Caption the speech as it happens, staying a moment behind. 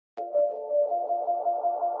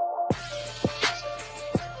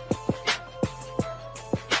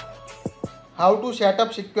How to set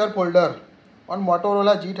up secure folder on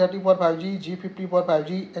Motorola G34 5G, G54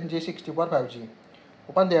 5G and G64 5G.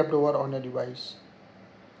 Open the app drawer on your device.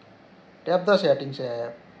 Tap the settings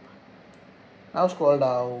app. Now scroll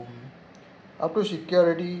down up to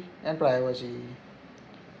security and privacy.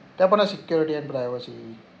 Tap on security and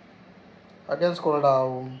privacy. Again scroll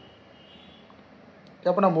down.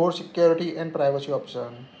 Tap on more security and privacy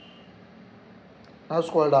option. Now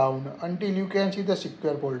scroll down until you can see the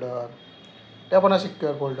secure folder. Tap on a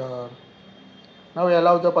secure folder. Now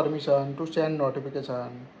allow the permission to send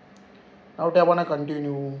notification. Now tap on a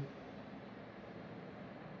continue.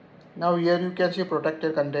 Now here you can see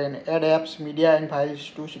protected content. Add apps, media and files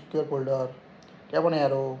to secure folder. Tap on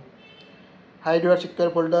arrow. Hide your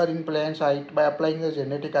secure folder in plain sight by applying the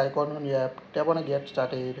genetic icon on your app. Tap on a get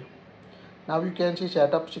started. Now you can see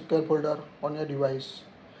set up secure folder on your device,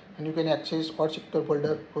 and you can access or secure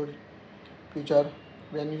folder feature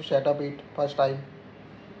when you set up it first time.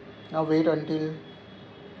 Now wait until.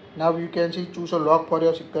 Now you can see choose a lock for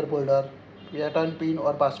your secure folder, pattern, pin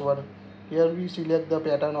or password. Here we select the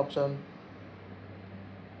pattern option.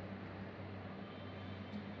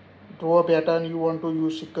 Draw a pattern you want to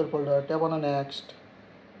use secure folder. Tap on a next.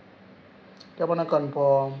 Tap on a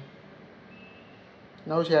confirm.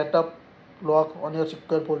 Now set up lock on your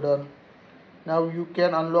secure folder. Now you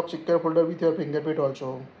can unlock secure folder with your fingerprint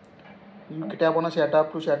also. You can tap on a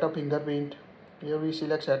setup to set up fingerprint. Here we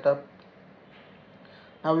select setup.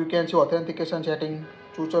 Now you can see authentication setting.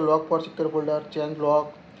 Choose a lock for secure folder. Change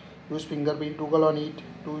lock. Use fingerprint. Toggle on it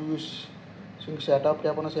to use setup.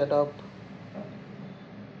 Tap on a setup.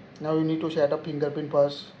 Now you need to set up fingerprint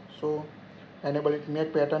first. So enable it.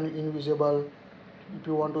 Make pattern invisible. If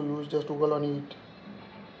you want to use, just toggle on it.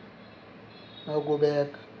 Now go back.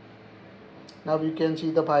 Now you can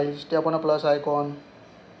see the files. Tap on a plus icon.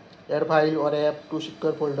 Add file or app to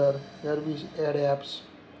secure folder. Here we add apps.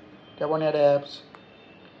 Tap on add apps.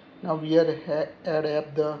 Now here add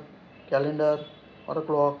app the calendar or a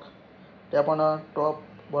clock. Tap on a top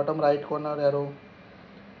bottom right corner arrow.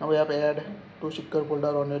 Now we have add to secure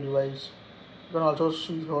folder on your device. You can also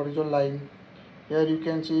see horizontal line. Here you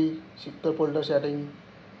can see secure folder setting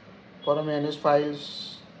for manage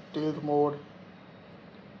files, stealth mode,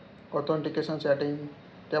 authentication setting.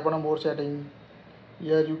 Tap on a more setting.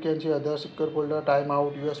 Here you can see other secure folder,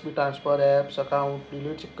 timeout, USB transfer, apps, account,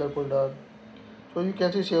 delete secure folder. So you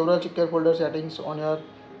can see several secure folder settings on your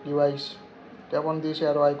device. Tap on this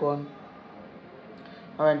arrow icon.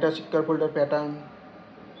 Now enter secure folder pattern.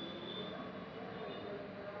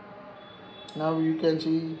 Now you can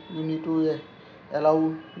see you need to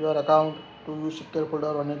allow your account to use secure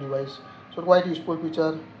folder on your device. So quite useful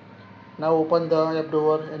feature. Now open the app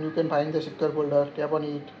drawer and you can find the secure folder. Tap on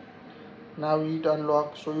it. Now it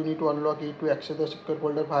unlock. So you need to unlock it to access the secure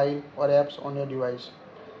folder file or apps on your device.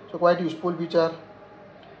 So quite useful feature.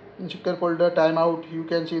 In secure folder timeout, you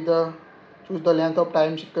can see choose the length of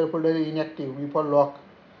time secure folder is inactive before lock.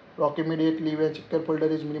 Lock immediately when secure folder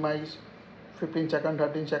is minimized. 15 seconds,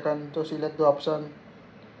 13 seconds. So select the option.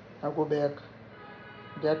 Now go back.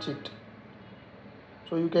 That's it.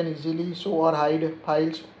 So you can easily show or hide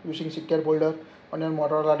files using secure folder on your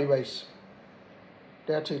Motorola device.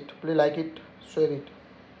 That's it. Please like it, share it.